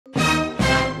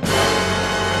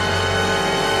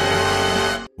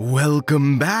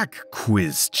Welcome back,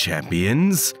 quiz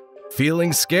champions.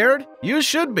 Feeling scared? You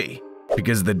should be,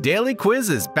 because the daily quiz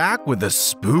is back with a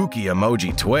spooky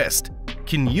emoji twist.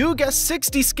 Can you guess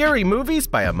 60 scary movies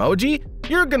by emoji?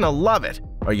 You're gonna love it.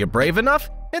 Are you brave enough?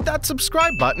 Hit that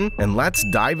subscribe button and let's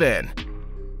dive in.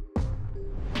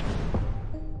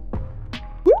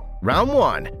 Round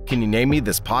 1. Can you name me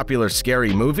this popular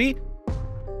scary movie?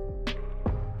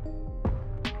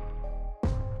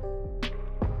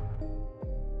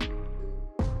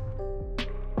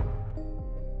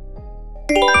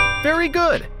 Very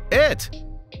good! It!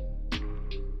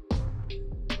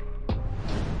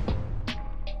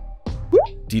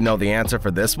 Do you know the answer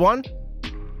for this one?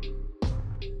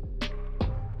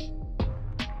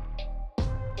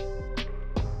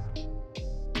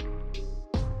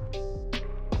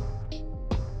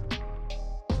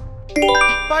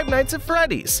 Five Nights at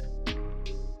Freddy's.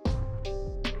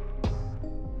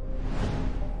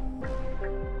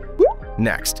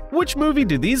 Next, which movie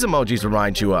do these emojis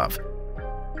remind you of?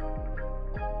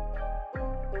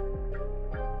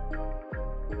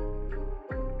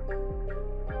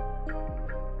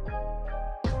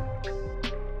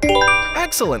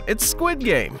 Excellent, it's Squid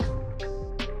Game.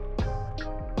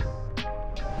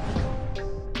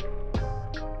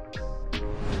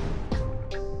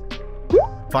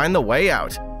 Find the way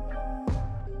out.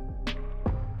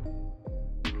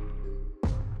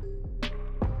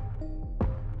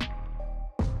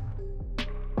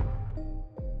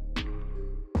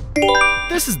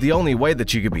 This is the only way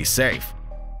that you could be safe.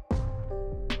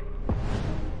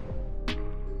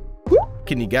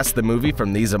 Can you guess the movie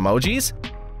from these emojis?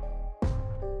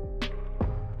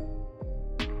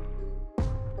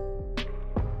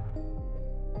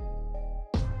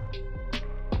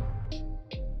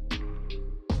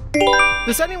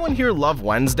 Does anyone here love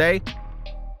Wednesday?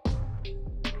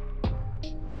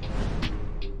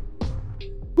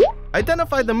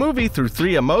 Identify the movie through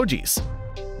 3 emojis.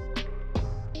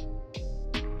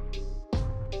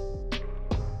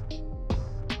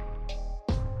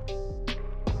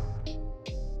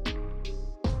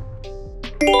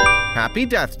 Happy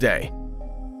Death Day.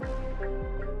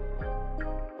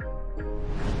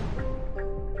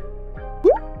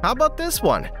 How about this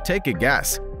one? Take a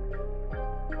guess.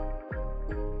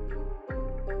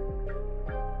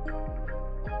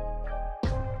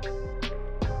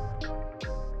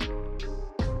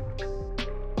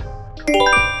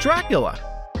 Dracula.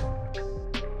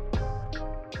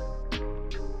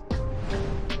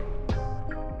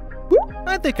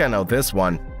 I think I know this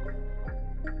one.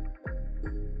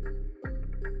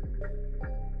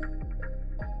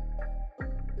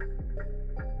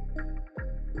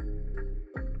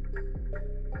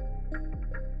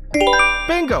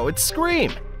 Bingo, it's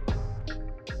Scream.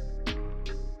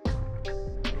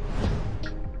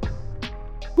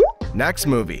 Next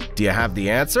movie, do you have the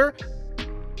answer?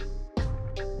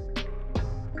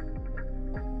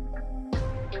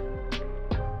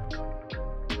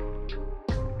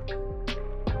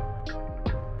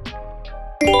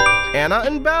 Anna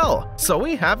and Belle, so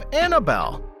we have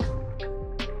Annabelle.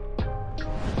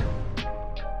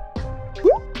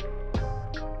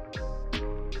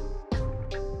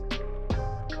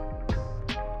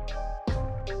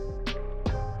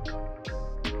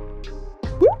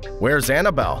 Where's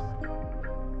Annabelle?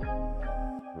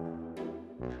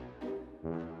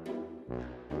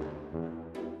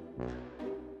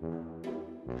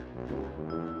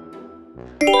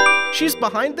 She's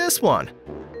behind this one.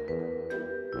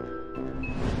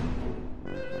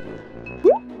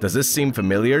 Does this seem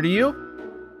familiar to you?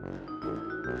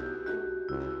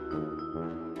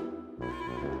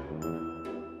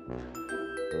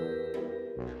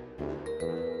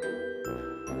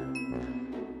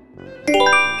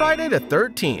 Friday the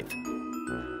 13th.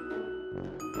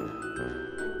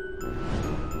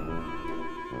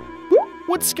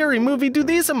 What scary movie do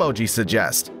these emojis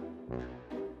suggest?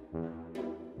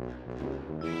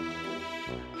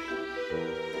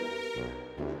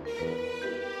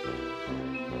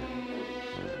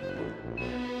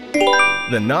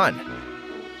 The Nun.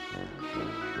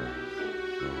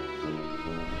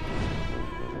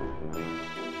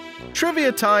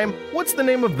 Trivia time! What's the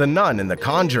name of the nun in The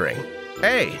Conjuring?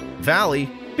 A. Valley,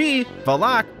 B.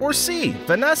 Valak, or C.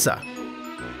 Vanessa?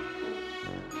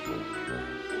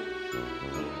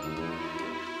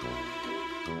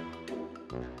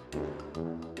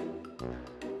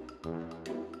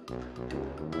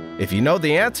 If you know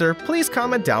the answer, please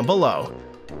comment down below.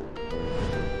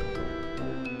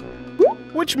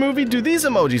 Which movie do these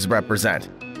emojis represent?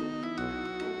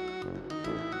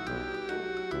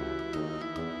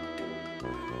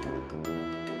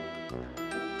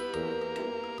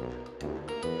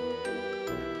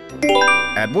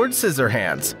 Edward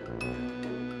Scissorhands.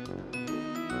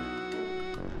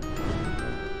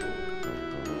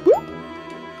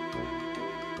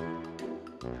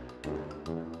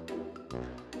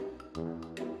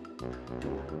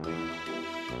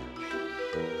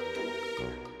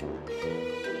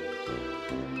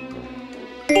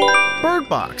 Bird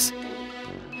Box.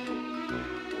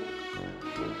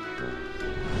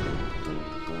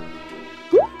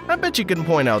 I bet you can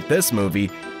point out this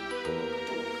movie.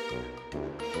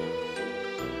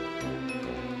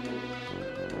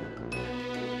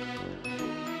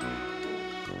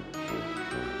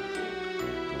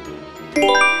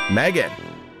 Megan.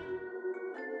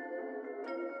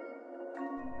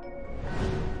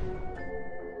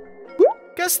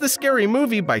 Guess the scary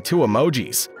movie by 2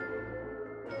 emojis.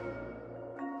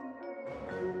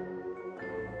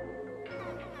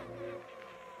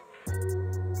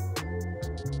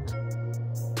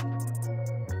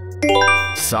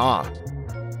 Saw.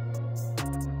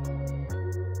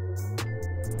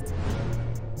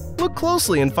 Look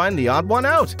closely and find the odd one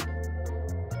out.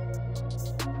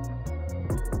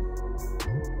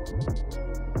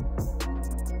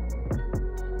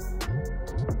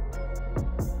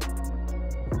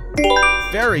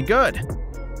 Very good.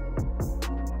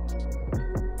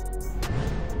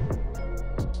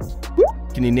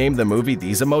 Can you name the movie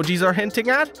these emojis are hinting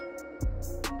at?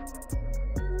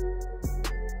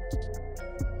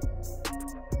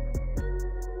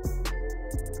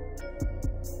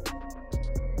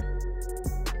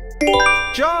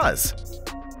 Jaws.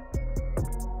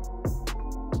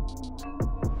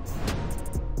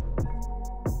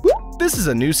 This is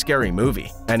a new scary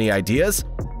movie. Any ideas?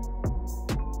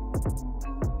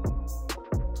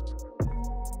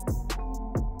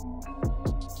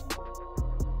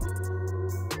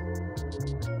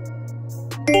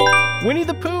 Winnie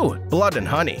the Pooh, Blood and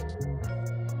Honey.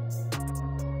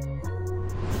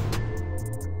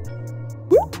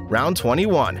 Round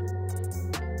 21.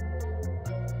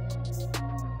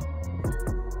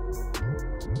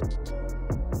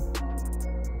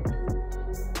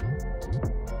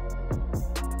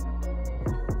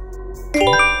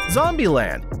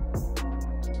 Zombieland.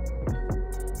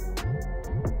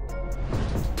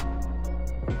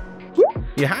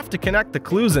 You have to connect the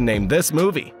clues and name this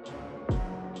movie.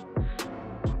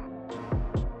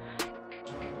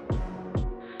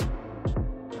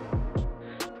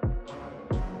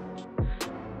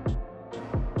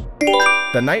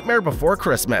 The Nightmare Before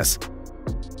Christmas.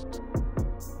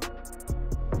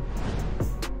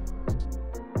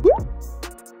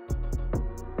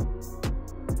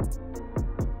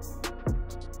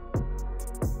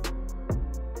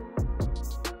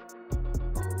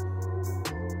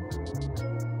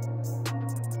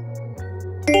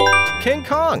 King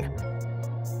Kong.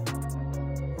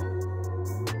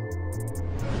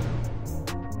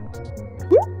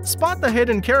 Spot the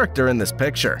hidden character in this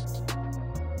picture.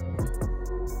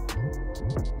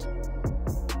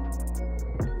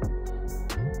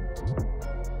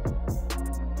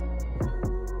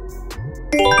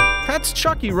 That's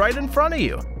Chucky right in front of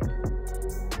you.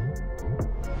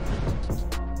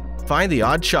 Find the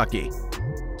odd Chucky.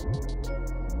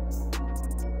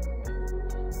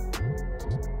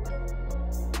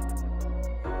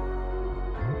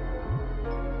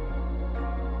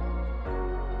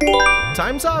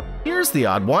 Time's up. Here's the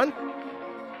odd one.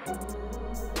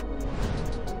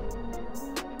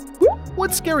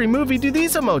 What scary movie do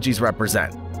these emojis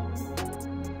represent?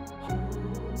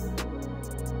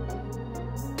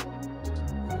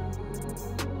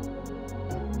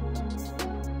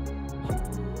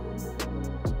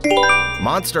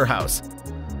 Monster House.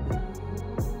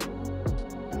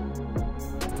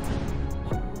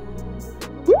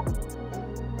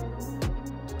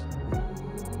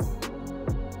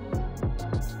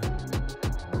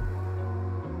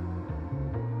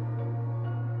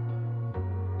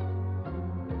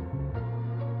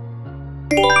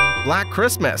 Black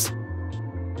Christmas.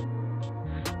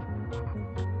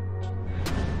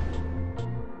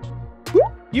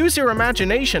 Use your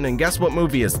imagination and guess what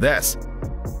movie is this.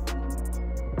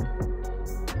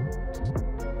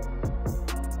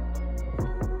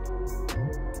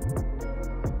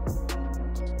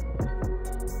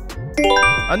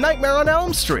 A Nightmare on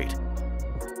Elm Street.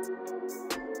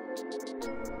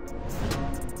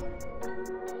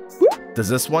 Does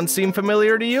this one seem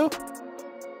familiar to you?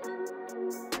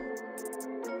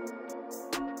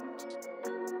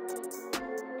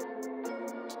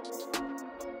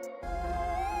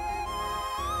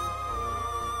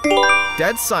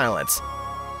 Dead Silence.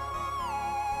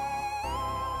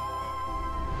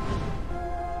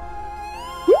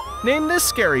 Name this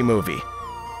scary movie.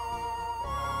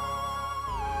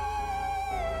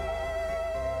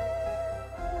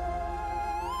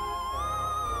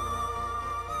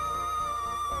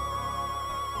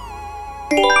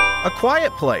 A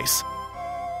quiet place.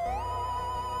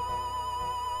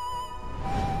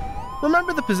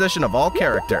 Remember the position of all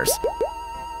characters.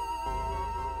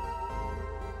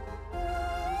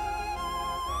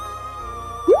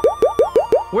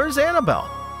 Where's Annabelle?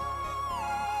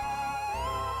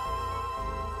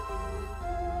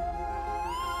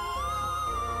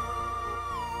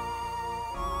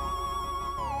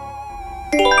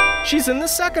 She's in the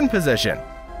second position.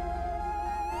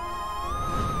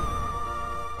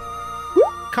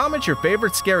 Comment your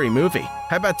favorite scary movie.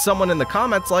 I bet someone in the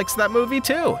comments likes that movie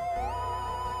too.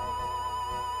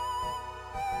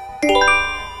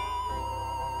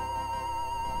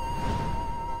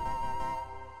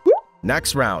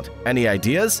 Next round, any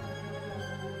ideas?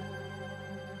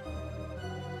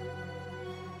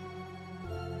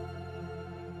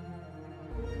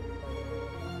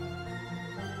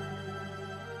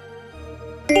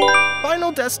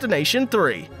 Final Destination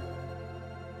 3.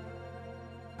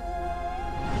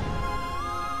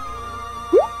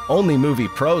 Only movie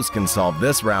pros can solve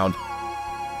this round.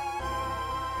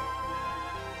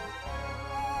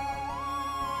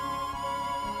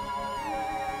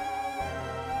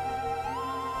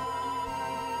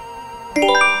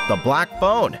 The Black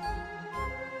Phone.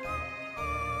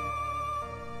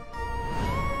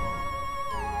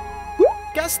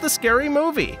 Guess the scary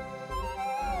movie.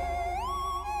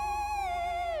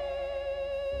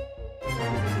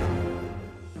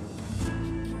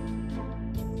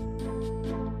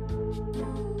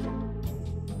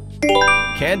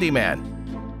 Candyman.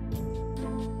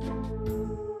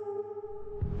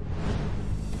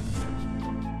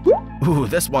 Ooh,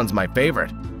 this one's my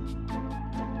favorite.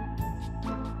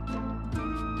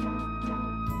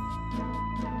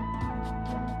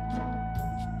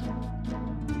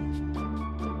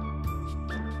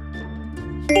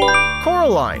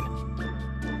 Coraline.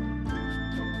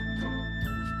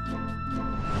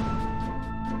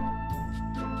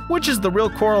 Which is the real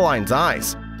Coraline's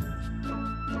eyes?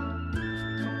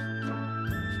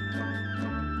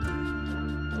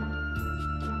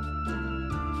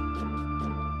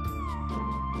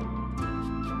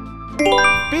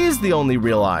 B's the only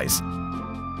real eyes.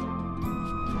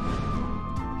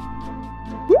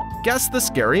 Guess the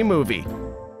scary movie.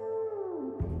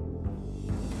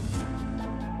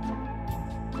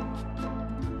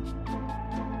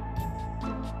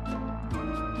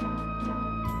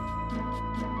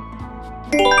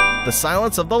 The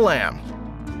Silence of the Lamb.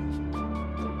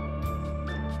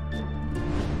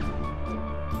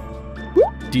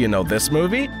 Do you know this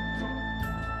movie?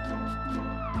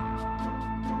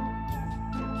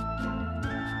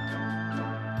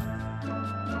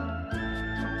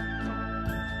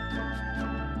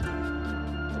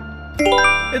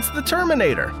 It's The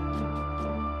Terminator.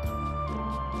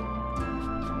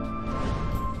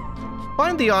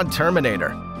 Find the odd Terminator.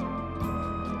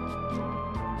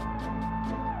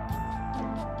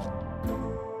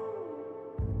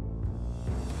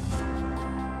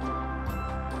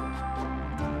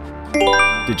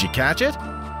 Did you catch it?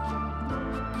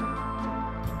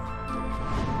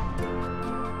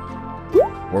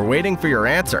 We're waiting for your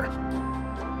answer.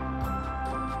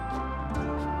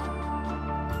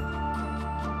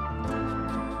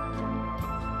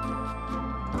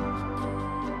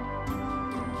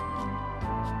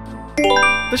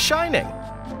 The Shining.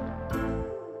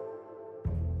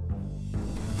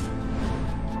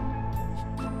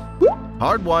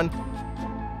 Hard one.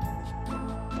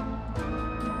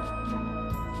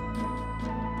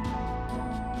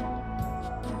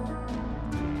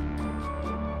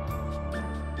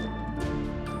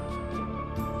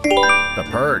 The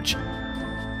Purge.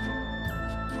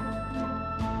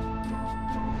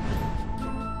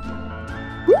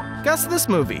 Guess this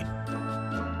movie.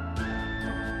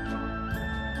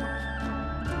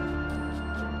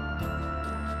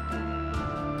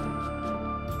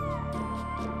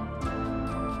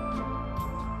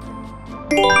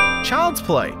 Child's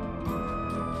Play.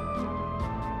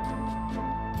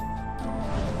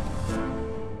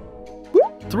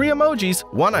 Three emojis,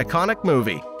 one iconic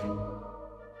movie.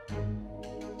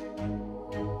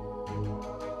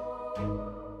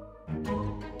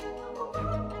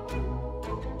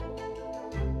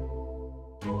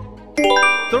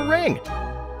 The Ring.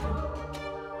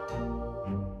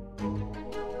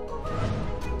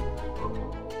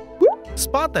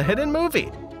 Spot the hidden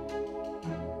movie.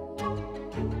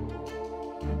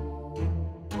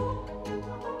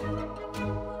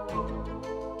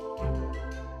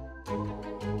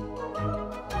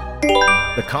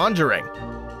 The Conjuring.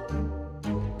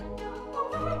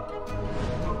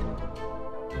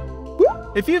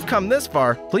 If you've come this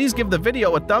far, please give the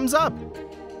video a thumbs up.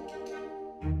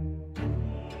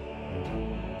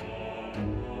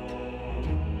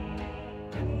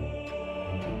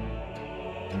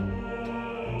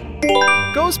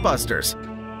 Ghostbusters.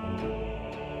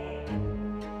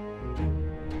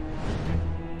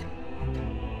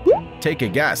 Take a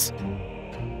guess.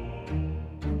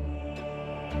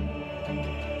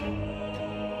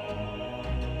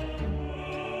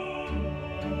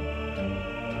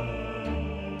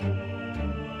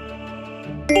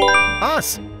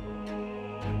 Us.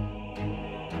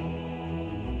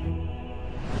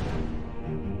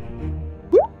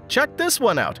 Check this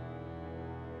one out.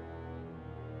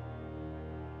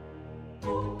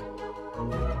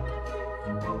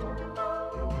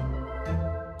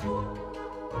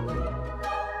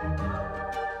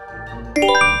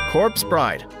 Corpse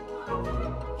Bride.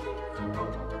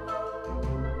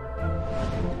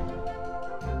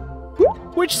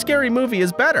 Which scary movie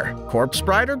is better, Corpse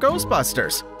Bride or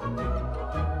Ghostbusters?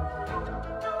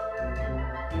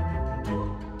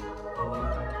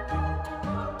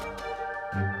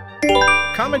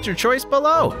 Comment your choice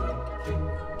below.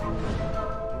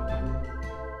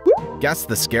 Guess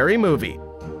the scary movie.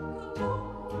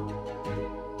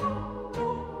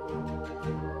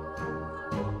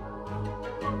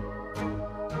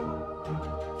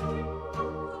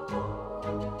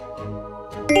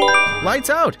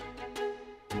 Lights out.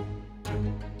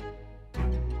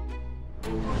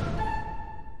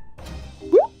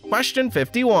 Question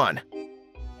 51.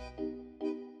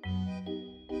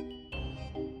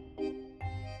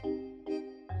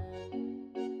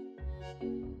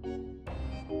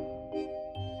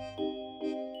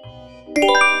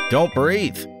 Don't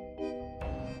breathe.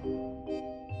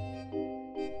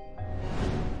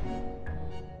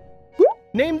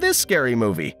 Name this scary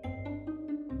movie.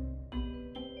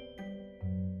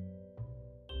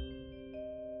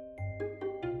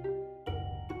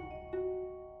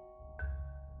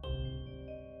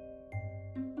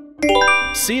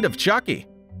 Seed of Chucky.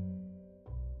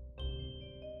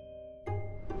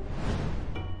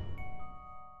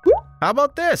 How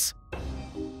about this?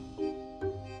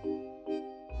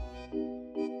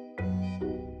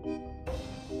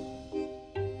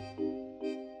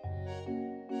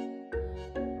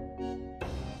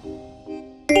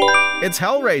 It's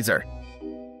Hellraiser.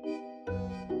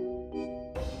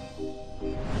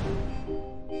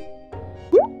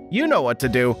 You know what to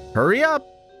do. Hurry up.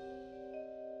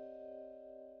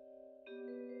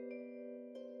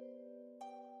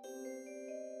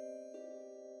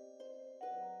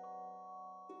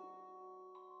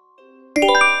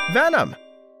 Venom.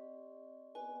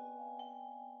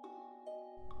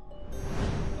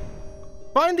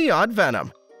 Find the odd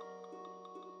Venom.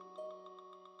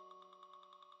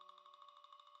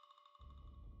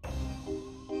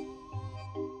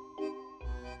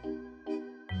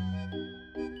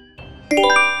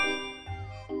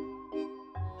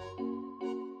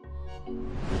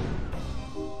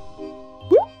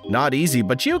 Not easy,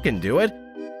 but you can do it.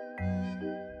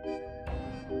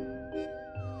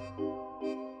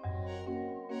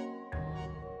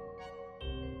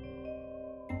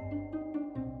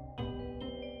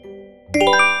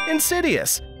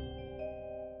 Insidious.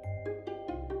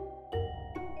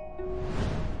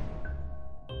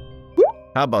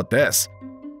 How about this?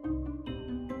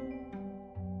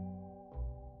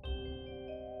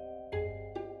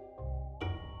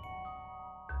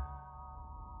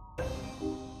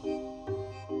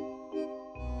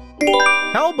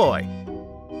 Hellboy.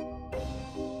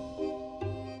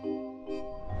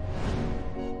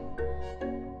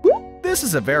 This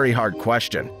is a very hard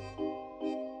question.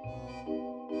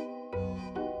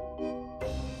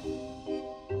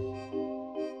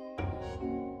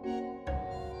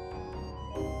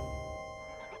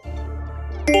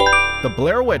 The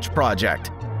Blair Witch Project.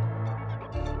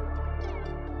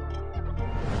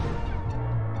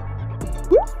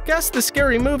 Guess the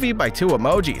scary movie by 2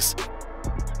 emojis.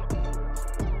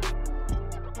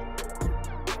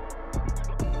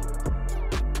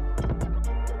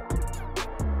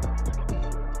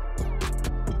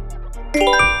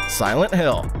 Silent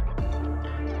Hill.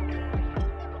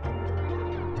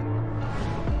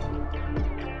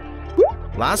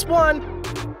 Last one.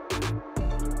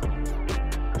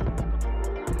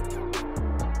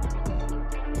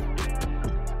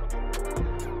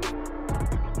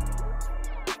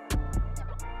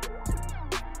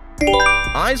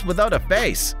 Eyes without a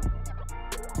face.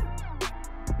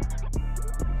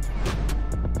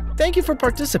 Thank you for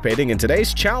participating in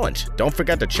today's challenge. Don't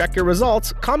forget to check your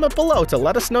results, comment below to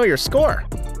let us know your score.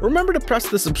 Remember to press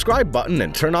the subscribe button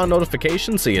and turn on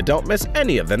notifications so you don't miss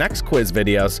any of the next quiz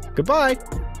videos. Goodbye!